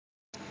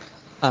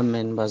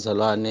Amen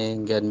bazalwane,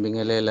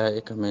 ngiyanibingelela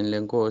egameni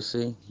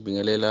lenkosi,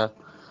 ngibingelela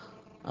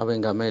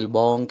abengameli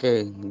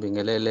bonke,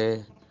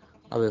 ngibingelele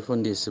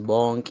abefundisi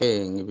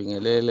bonke,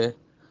 ngibingelele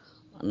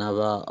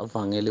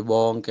nabavangeli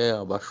bonke,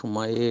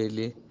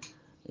 abashumayeli,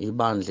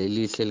 ibandla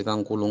elihle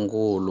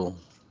likaNkulunkulu,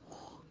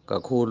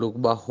 kakhulu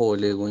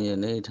kubaholi kunye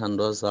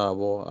nezithandwa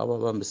zabo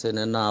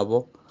ababambisene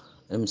nabo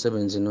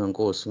emsebenzini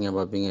wenkosi.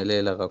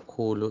 Ngiyababingelela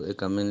kakhulu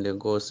egameni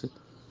lenkosi.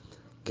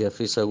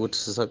 Ngiyafisa ukuthi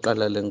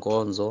sisaqala le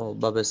nkonzo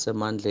babe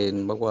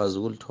semandleni, bakwazi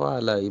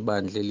ukulithwala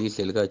ibandla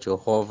elihle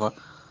likaJehova,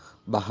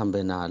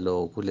 bahambe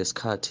nalo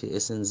kulesikhathi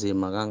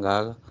esinzima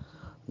kangaka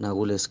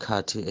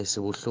nakulesikhathi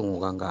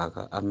esibuhlungu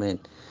kangaka. Amen.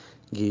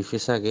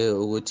 Ngifisa-ke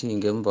ukuthi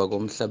ngemva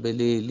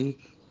komhlabeleli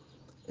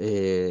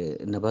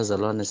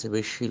nabazalwane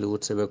sebeshilo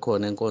ukuthi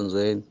sebekhona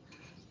enkonzweni,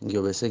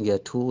 ngiyobe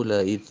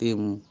sengiyathula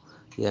i-theme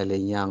yale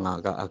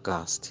nyanga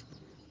ka-Agasti.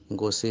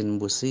 Inkosini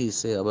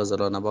nibusise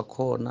abazalwane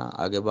abakhona,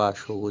 ake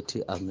basho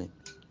ukuthi amen.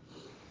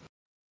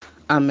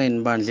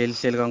 Amen. Bandla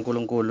elihle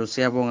likaNkulunkulu,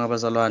 siyabonga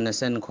abazalwane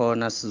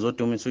senikhona,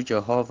 sizodumisa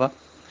uJehova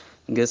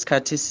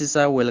ngesikhathi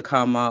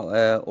sisa-welcome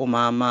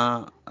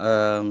umama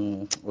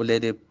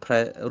ulady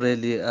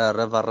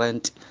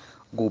Reverend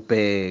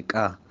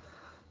Kubheka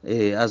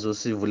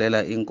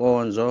azosivulela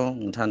inkonzo.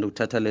 Ngithanda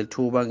ukuthatha le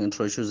thuba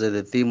ngi-introduce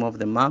the theme of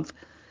the month.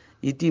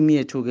 Itheme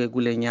yethu-ke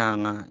kule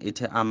nyanga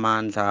ithi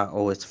amandla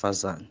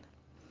owesifazane.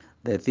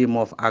 The theme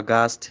of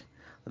August,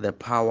 the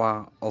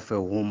power of a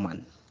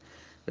woman.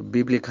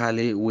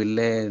 Biblically, we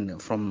learn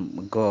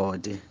from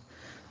God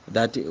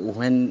that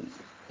when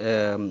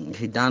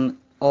he done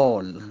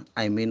all,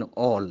 I mean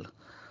all,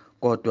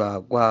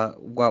 kodwa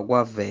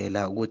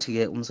kwavela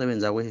ukuthi-ke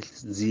umsebenzi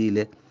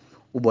awenzile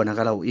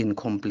ubonakala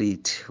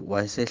u-incomplete.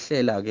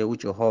 Wayesehlela-ke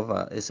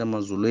uJehova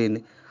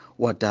esemazulwini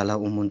wadala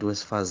umuntu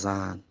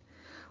wesifazane,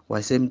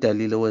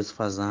 wayesemdalile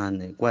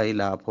owesifazane.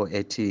 Kwayilapho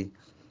ethi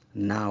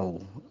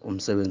now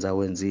umsebenzi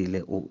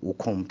awenzile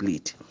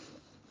ucomplete.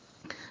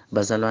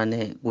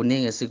 Bazalwane,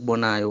 kuningi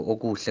esikubonayo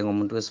okuhle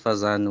ngomuntu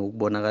wesifazane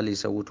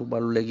ukubonakalisa ukuthi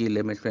ubalulekile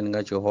emehlweni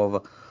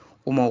kaJehova.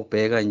 Uma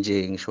ubheka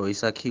nje ngisho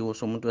isakhiwo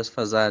somuntu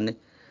wesifazane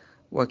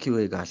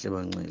wakhiwe kahle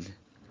bancele,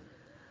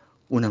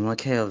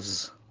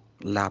 unama-curves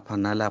lapha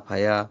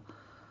nalaphaya.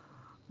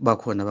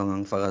 Bakhona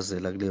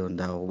bangangifakazela kuleyo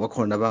ndawo,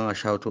 bakhona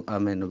bangashaya ukuthi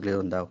amen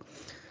kuleyo ndawo.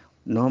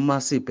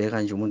 Noma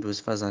sibheka nje umuntu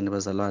wesifazane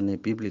bazalwane,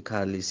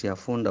 biblically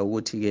siyafunda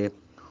ukuthi-ke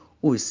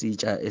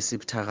uyisitsha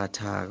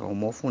esibuthakathaka.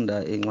 Uma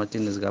ufunda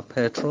encwadini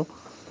zikaPetro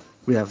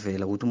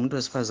uyavela ukuthi umuntu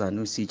wesifazane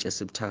uyisitsha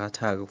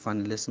esibuthakathaka,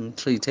 kufanele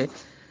simtreat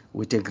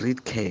with a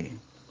great care.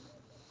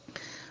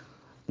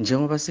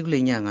 Njengoba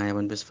sikule nyanga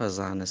yabantu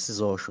besifazane,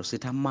 sizosho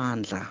sithi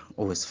amandla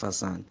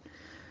owesifazane.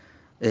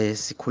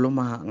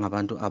 Sikhuluma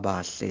ngabantu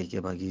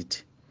abahle-ke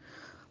bakithi,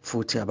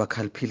 futhi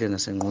abakhaliphile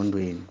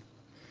nasengqondweni,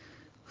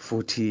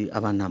 futhi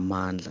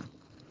abanamandla.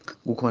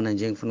 Kukhona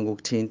nje ngifuna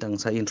ukukuthinta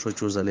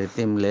ngisa-introduce le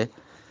theme le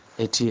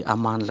ethi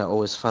amandla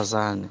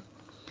owesifazane.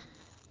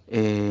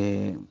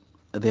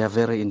 They are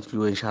very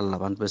influential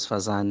labantu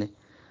besifazane,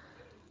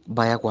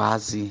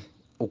 bayakwazi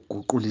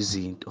ukuguqula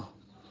izinto.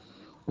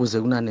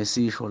 Kuze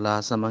kunanesisho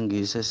la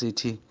samangisi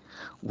esithi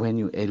when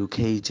you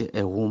educate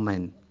a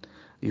woman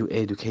you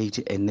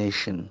educate a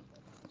nation.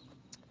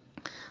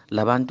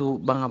 Labantu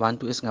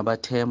bangabantu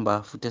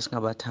esingabathemba futhi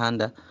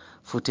esingabathanda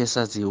futhi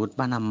esaziyo ukuthi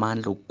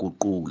banamandla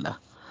okuguqula.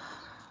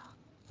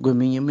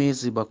 Kweminye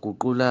imizi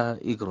baguqula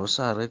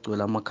igrocery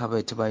egcwele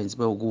amakhabethi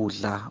bayenze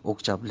ukudla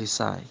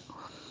okujabulisayo.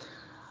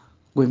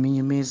 Kweminye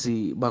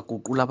imizi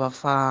baguqula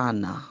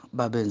abafana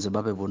babenze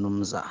babe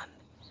bonumzane.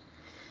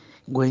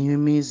 Kwenye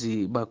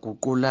imizi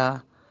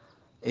baguqula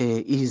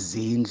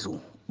izindlu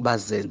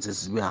bazenze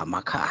zibe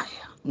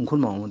amakhaya.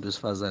 Ngikhuluma ngomuntu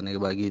wesifazane-ke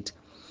bakithi.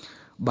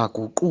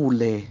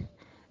 Baguqule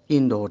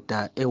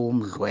indoda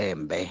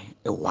ewumdlwembe,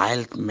 a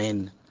wild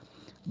man,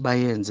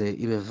 bayenze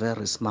ibe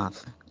very smart.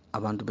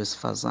 Abantu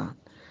besifazane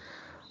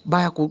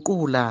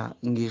bayaguqula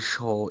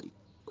ngisho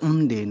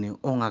umndeni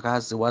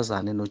ongakaze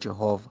wazane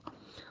noJehova,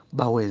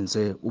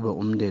 bawenze ube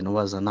umndeni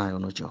owazanayo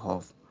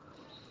noJehova.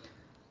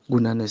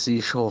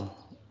 Kunanesisho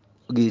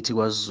kithi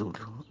kwaZulu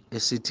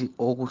esithi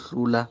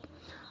okuhlula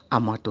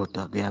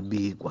amadoda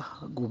kuyabikwa.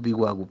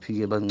 Kubikwa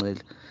kuphi-ke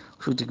bancele?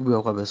 Kusho ukuthi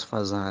kubikwa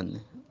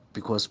kwabesifazane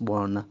because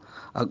bona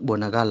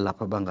akubonakali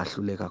lapha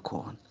bangahluleka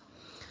khona.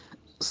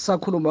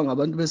 Sakhuluma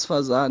ngabantu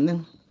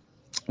besifazane,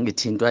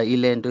 ngithintwa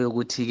ilento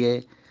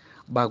yokuthi-ke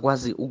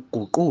bakwazi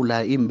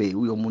ukuguqula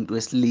imbewu yomuntu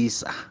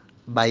wesilisa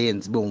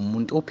bayenze ibe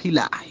umuntu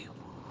ophilayo.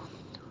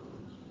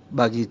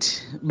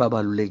 Bakithi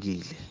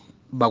babalulekile,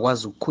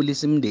 bakwazi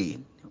ukukhulisa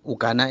imindeni.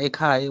 Ugana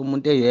ekhaya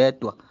umuntu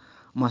eyedwa,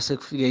 mase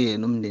kufike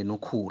yena umndeni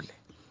ukhule.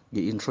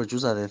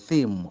 Ngi-introduce the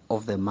theme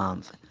of the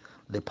month,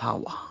 the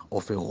power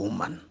of a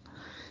woman.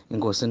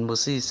 Inkosi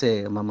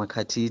nibusise mama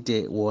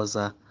Khathide,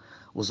 woza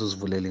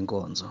uzuzivulela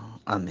inkonzo.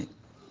 Amen.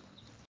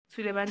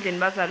 Sule bandleni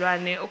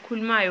bazalwane,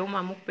 okhulumayo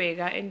umama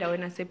uBheka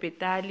endaweni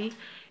yaseBhetali.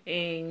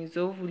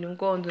 Ngizovula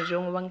inkonzo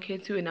njengoba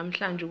ngikhethiwe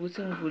namhlanje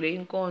ukuthi ngivule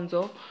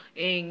inkonzo.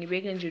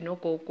 Ngibeke nje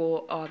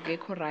nogogo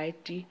akekho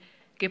right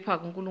kepha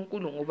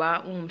kuNkulunkulu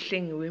ngoba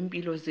ungumhlengi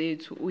wempilo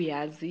zethu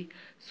uyazi.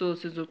 So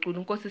sizocula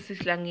uNkosi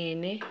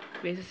sihlangene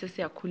bese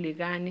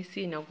sesiyakhulekani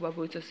sina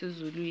kuBaba wethu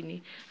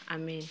osezulwini.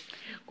 Amen.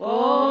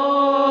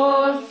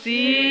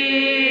 Nkosi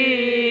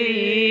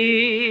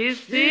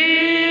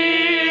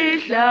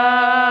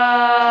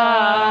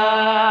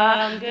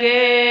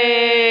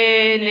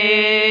sihlangene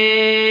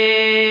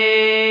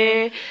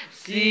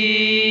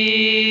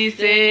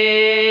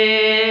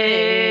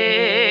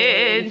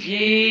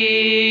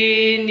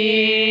sisendlini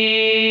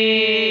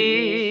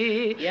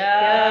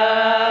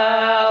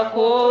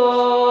yakho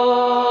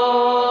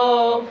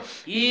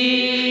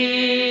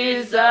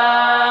iza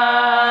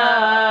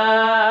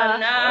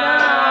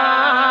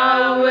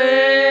nawe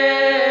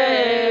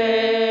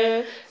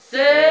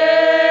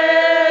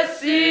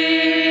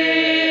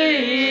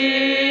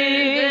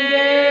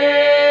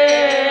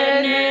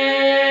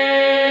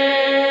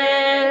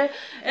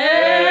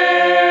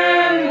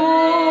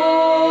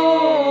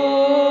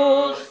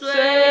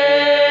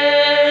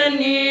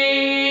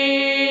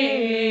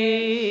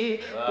embusweni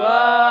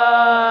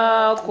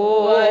wakho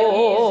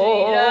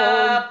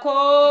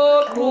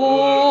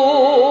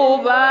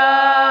qhuba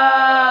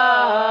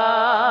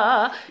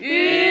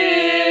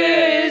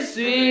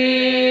izwi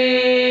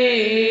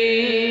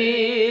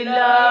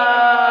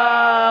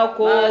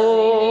lakho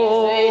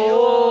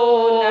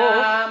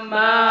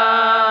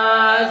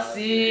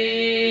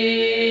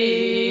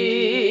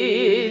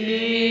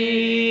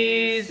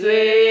masilizwe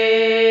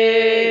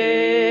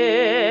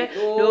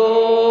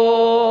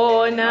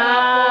lona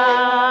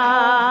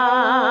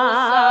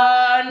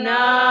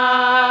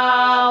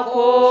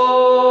nakho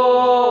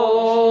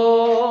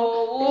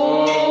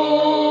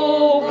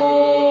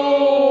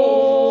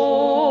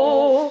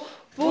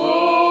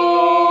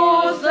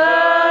ukuvuza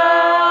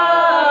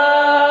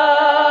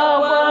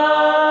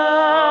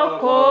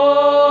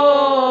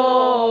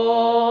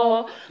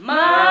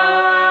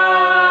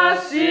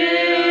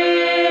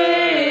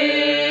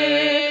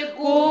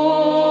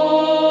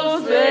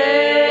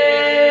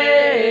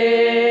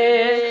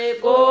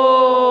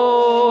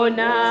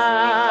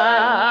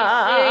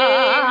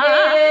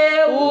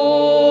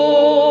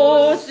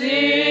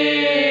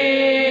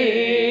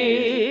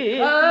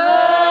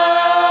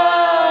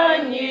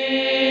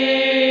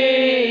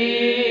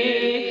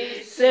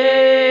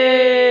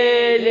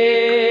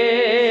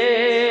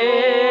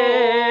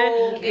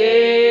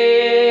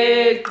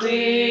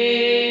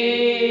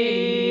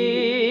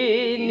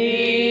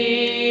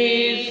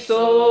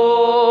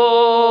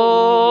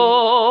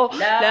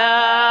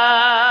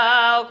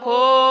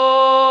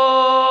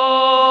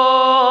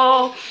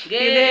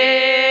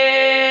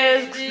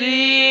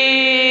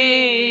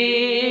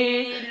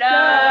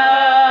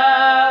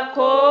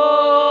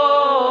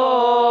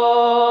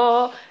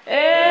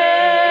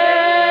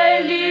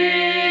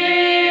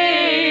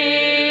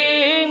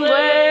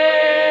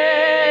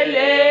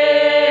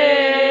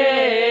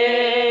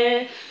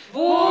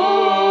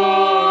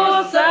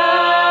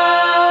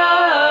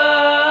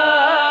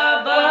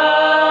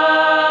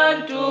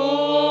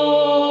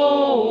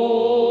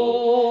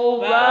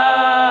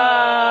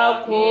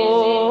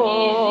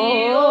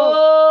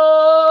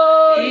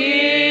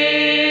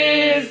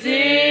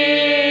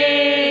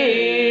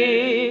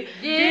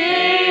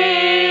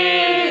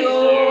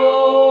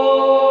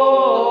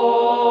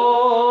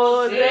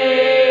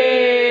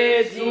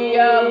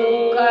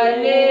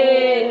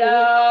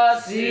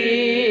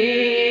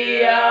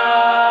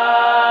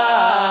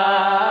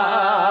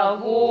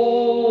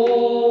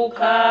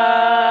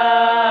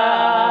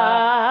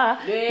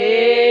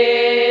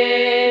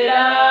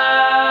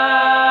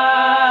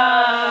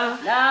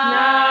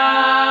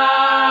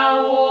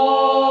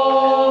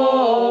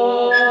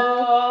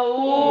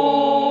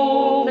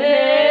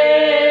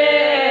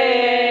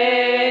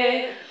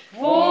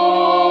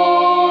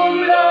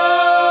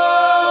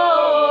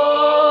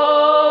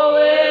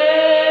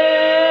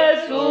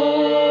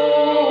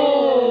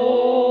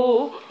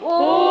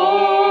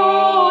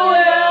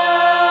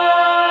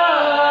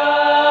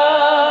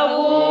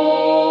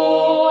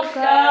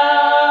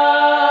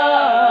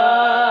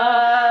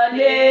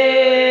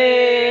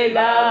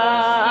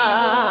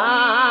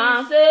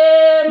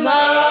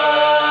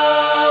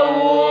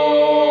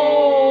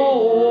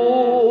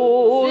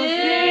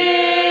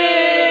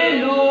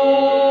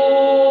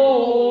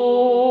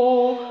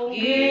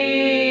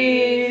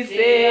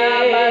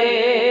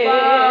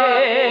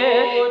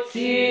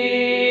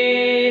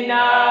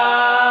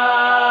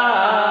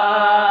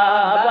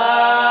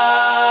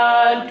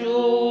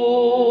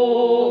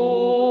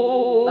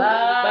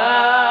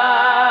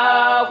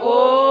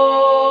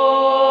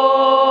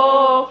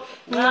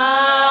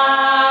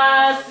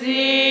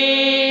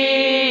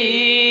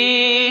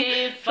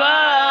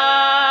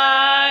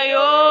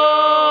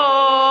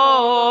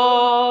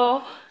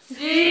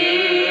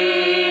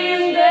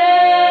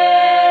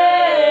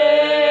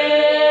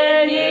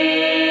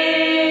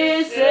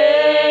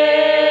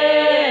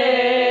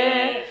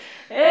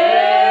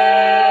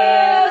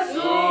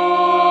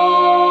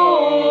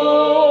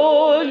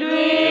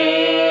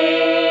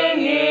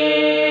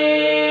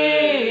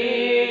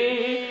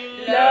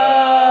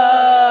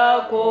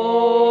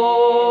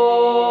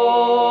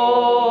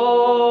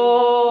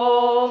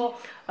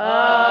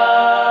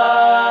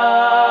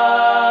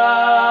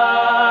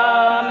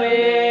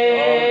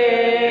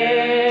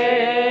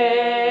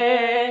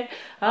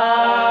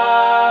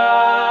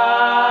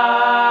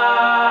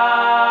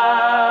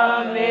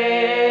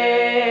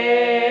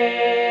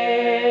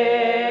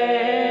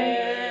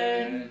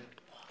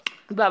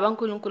Baba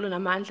uNkulunkulu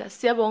namandla,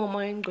 siyabonga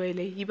Moya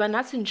Engcwele, yiba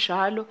nathi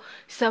njalo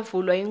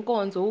isavulwa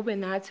inkonzo, ube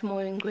nathi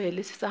Moya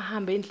Engcwele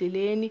sisahamba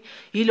endleleni.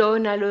 Yiloyo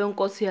naloyo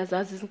Nkosi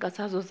uyazazi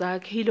izinkathazo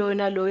zakhe, yiloyo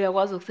naloyo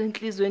yakwazi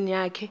okusenhlizweni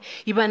yakhe.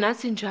 Yiba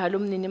nathi njalo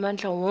mnini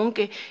mandla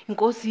wonke,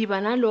 Inkosi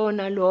yiba naloyo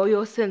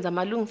naloyo senza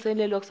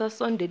amalungiselelo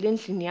kusasondela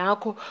endlini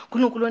yakho.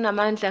 uNkulunkulu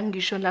namandla,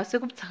 ngisho la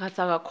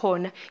sekubuthakathaka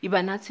khona,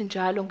 yiba nathi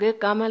njalo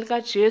ngegama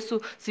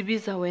likaJesu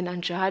sibiza wena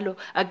njalo.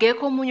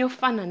 Akekho omunye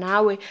ofana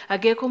nawe,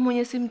 akekho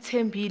omunye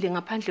simthembile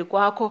ngaphandle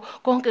kwakho.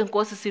 Konke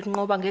Nkosi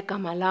sikunqoba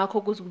ngegama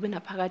lakho kuze kube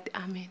naphakade.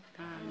 Amen.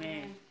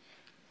 Amen.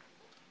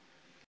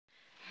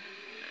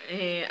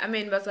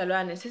 Amen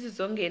bazalwane,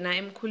 sisizongena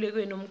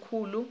emkhulekweni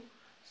omkhulu.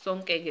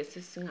 Sonke-ke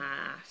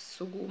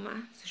sisingasukuma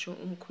sisho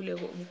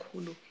umkhuleko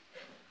omkhulu.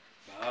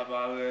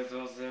 Baba wethu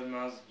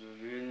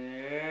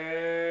osemazulwini,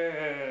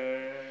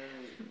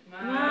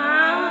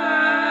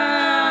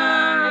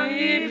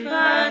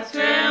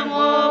 Iphathwe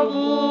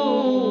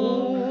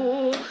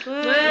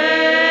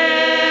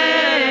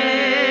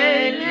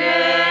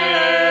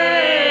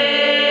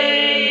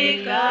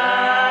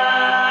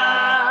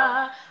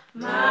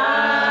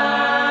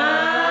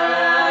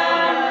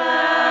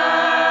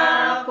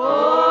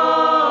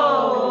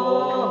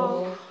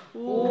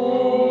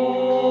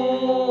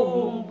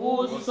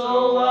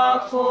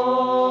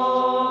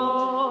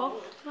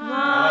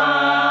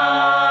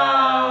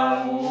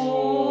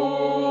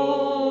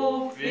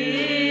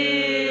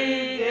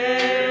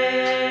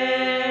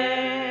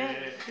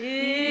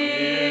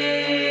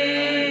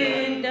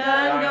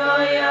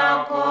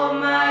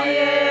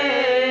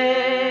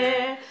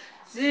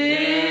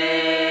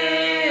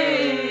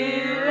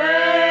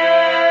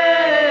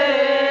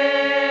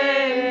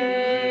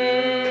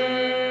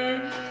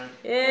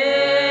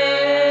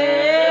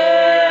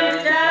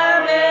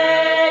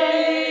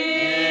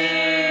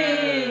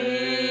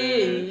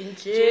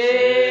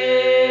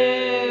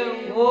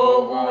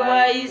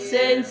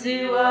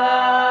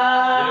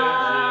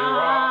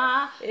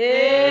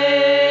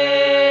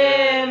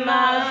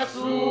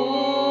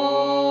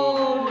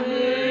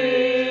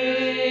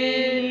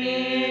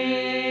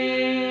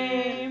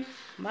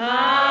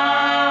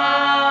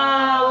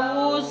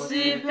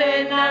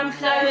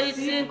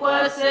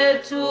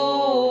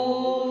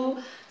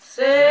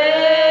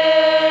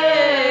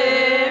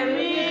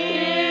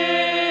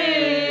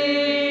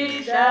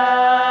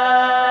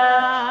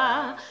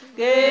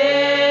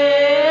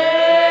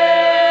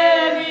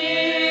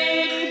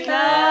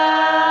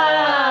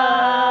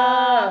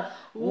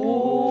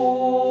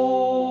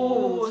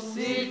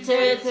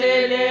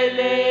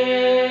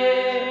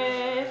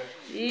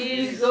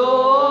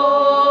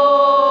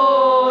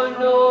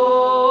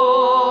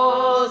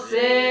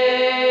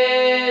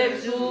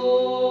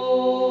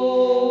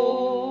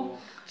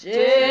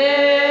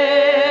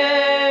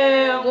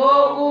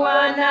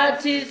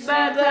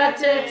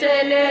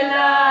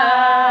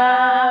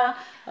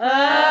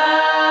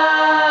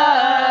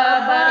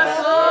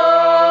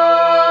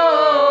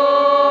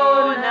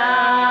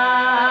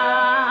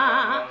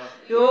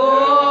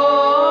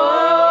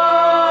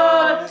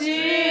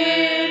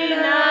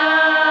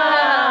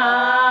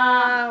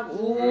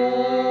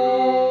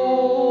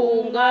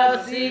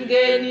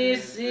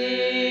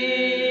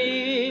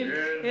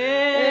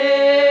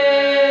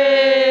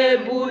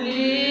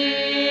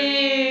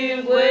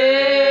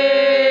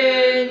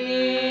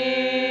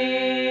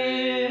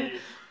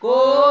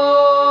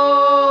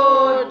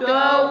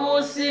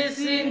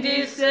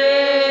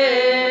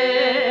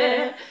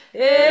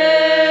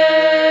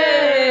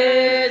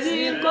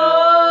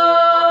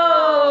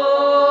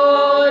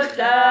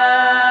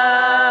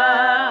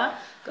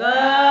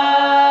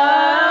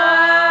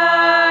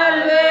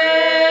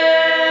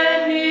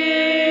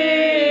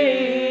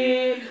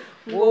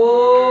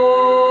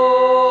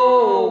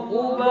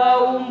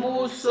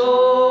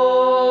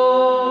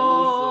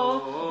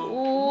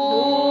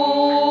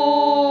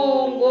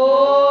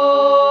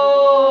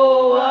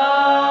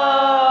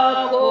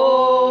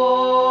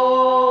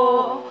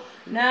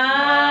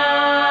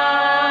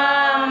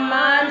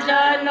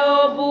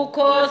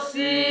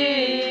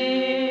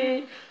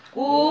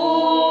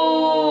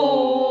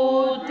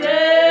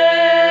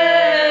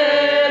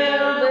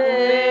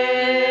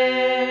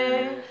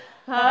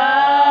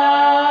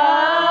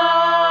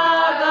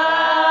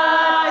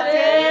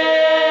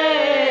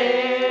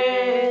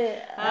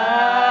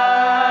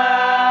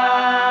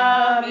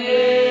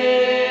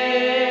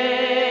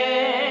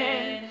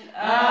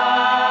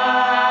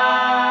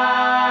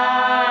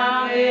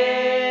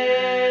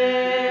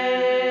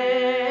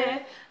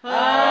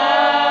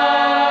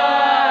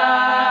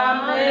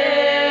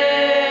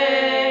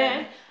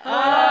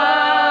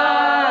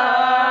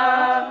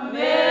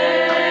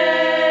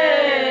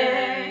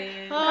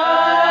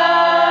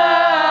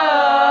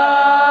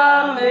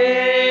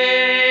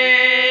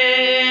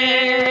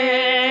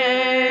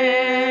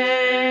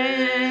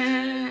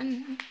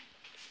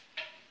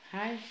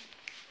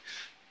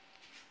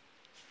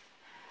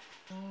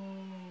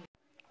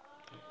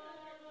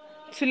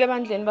Sithule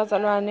bandleni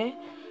bazalwane.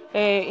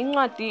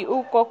 Incwadi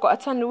ugogo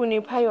athanda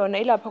ukunipha yona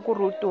ilapha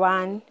kuRuth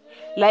 1.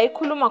 la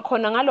ikhuluma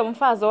khona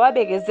ngalomfazi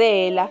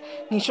owabekezela.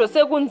 Ngisho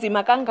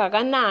sekunzima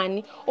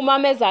kangakanani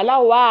umamezala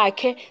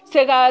wakhe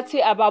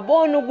sekathi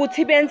ababona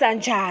ukuthi benza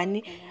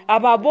njani,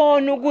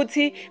 ababona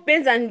ukuthi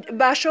benza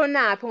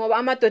bashonaphi ngoba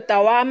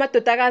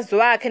amadodakazi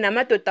wakhe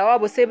namadoda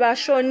wabo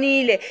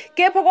sebashonile.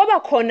 Kepha kwaba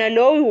khona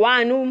lo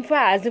one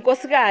umfazi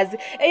inkosikazi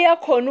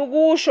eyakhona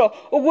ukusho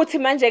ukuthi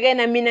manje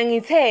ke mina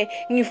ngithe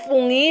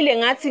ngifungile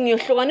ngathi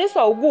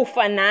ngiyohlukaniswa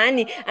ukufa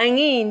nani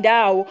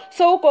angiyindawo.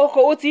 So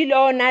ugogo uthi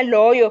lo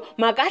naloyo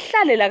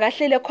makahlale la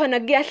kahlele khona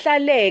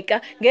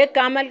kuyahlaleka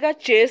ngegama lika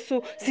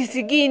Jesu.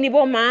 Sisikini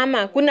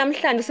bomama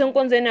kunamhlanje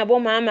senkonzweni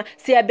abomama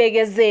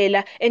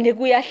siyabekezela ende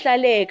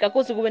kuyahlaleka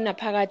kuze kube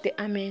naphakade.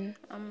 Amen.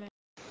 Amen.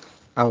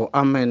 Awu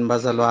amen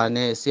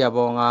bazalwane,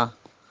 siyabonga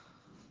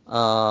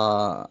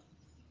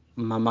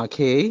Mama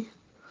K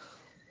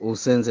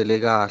usenzele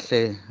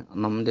kahle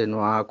nomndeni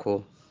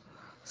wakho.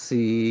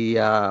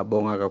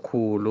 Siyabonga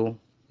kakhulu,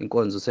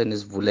 inkonzo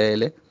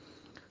senisivulele.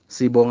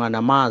 Sibonga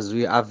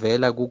namazwi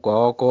avela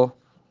kugogo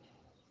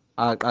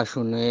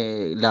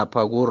aqashune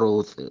lapha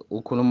kuRuth,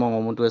 ukhuluma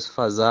ngomuntu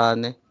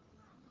wesifazane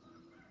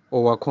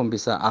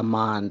owakhombisa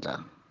amandla.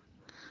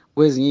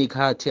 Kwezinye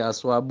izikhathi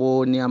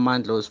asiwaboni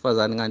amandla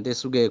wesifazane kanti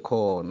esuke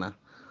khona.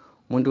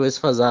 Umuntu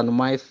wesifazane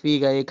uma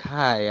efika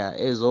ekhaya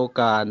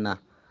ezogana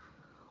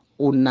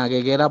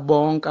unakekela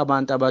bonke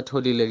abantu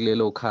abatholile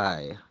kulelo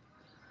khaya,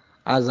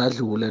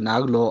 azadlule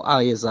nakulo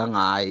ayeza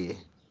ngaye,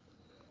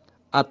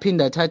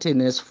 aphinde athathe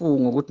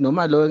nesifungo ukuthi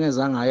noma lo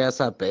engeza ngaye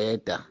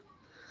asabheda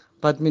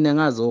but mina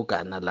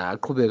ngazogana la,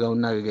 aqhubeka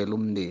unakekela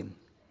umndeni.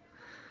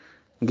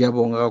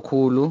 Ngiyabonga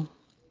kakhulu.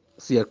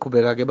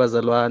 Siyaqhubeka ke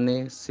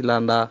bazalwane,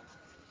 silanda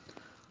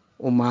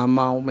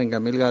umama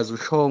umengamelikazi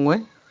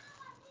uShongwe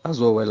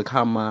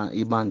azo-welcome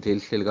ibandla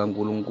elihleli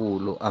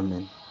kaNkulunkulu.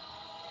 Amen.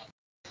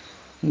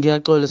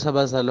 Ngiyaxolisa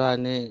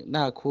abazalwane,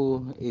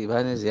 nakhu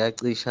ivane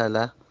ziyacisha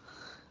la.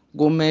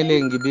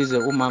 Kumele ngibize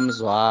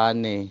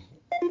umamzwane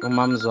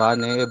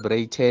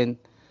eBrayton,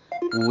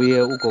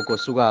 uye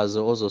ugogosukazi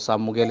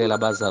ozosamukelela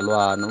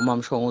abazalwane.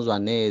 UMamShongwe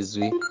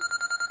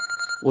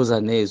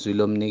uza nezwi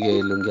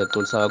lomnikelo.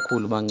 Ngiyaxolisa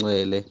kakhulu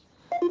bangcwele.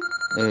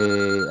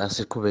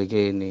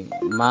 Asiqhubekeni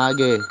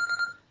make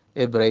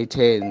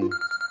eBrayton,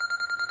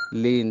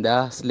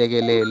 linda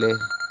silekelele.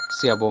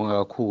 Siyabonga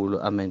kakhulu.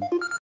 Amen.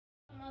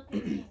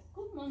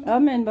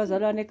 Amen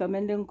bazalwane,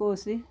 egameni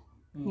lenkosi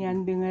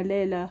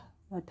ngiyanibingelela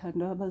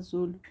bathandwa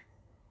abaZulu.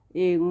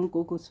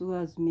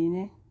 Ngugogosukazi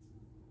mina.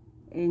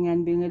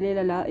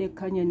 Ngiyanibingelela la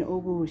ekhanyeni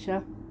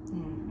okusha.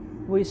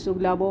 Kuyisuku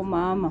labo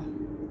mama.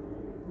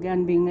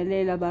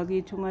 Ngiyanibingelela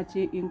bakithi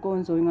ungathi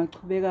inkonzo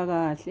ingachubeka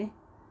kahle.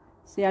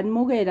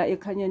 Siyanimukela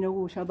ekhanyeni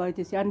okusha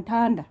bakithi,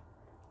 siyanithanda.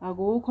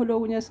 Akukho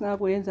lokunye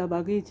singakwenza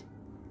bakithi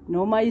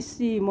noma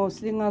isimo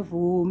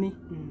singavumi.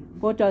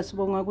 Kodwa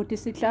sibonga ukuthi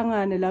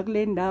sihlangane la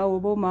kule ndawo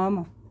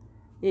bomama.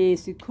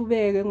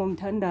 Sichubeke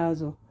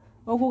ngomthandazo.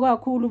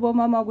 Okukakhulu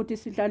bomama ukuthi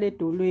sihlale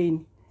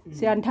edolweni.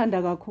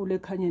 Siyanithanda kakhulu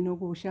ekhanyeni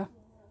okusha.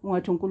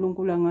 Ungathi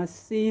uNkulunkulu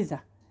angasisiza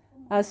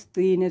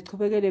asigcine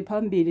sichubekele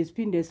phambili,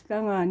 siphinde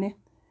sihlangane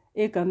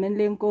egameni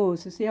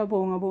lenkosi.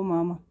 Siyabonga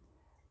bomama.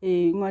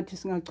 Ungathi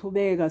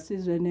singachubeka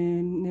sizwe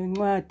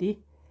nencwadi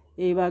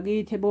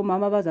bakithi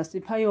bomama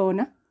bazasipha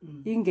yona,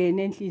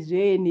 ingene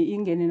enhlizweni,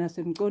 ingene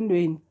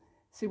nasemcondweni,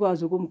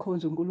 sikwazi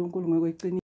ukumkhonza uNkulunkulu ngokweqiniso.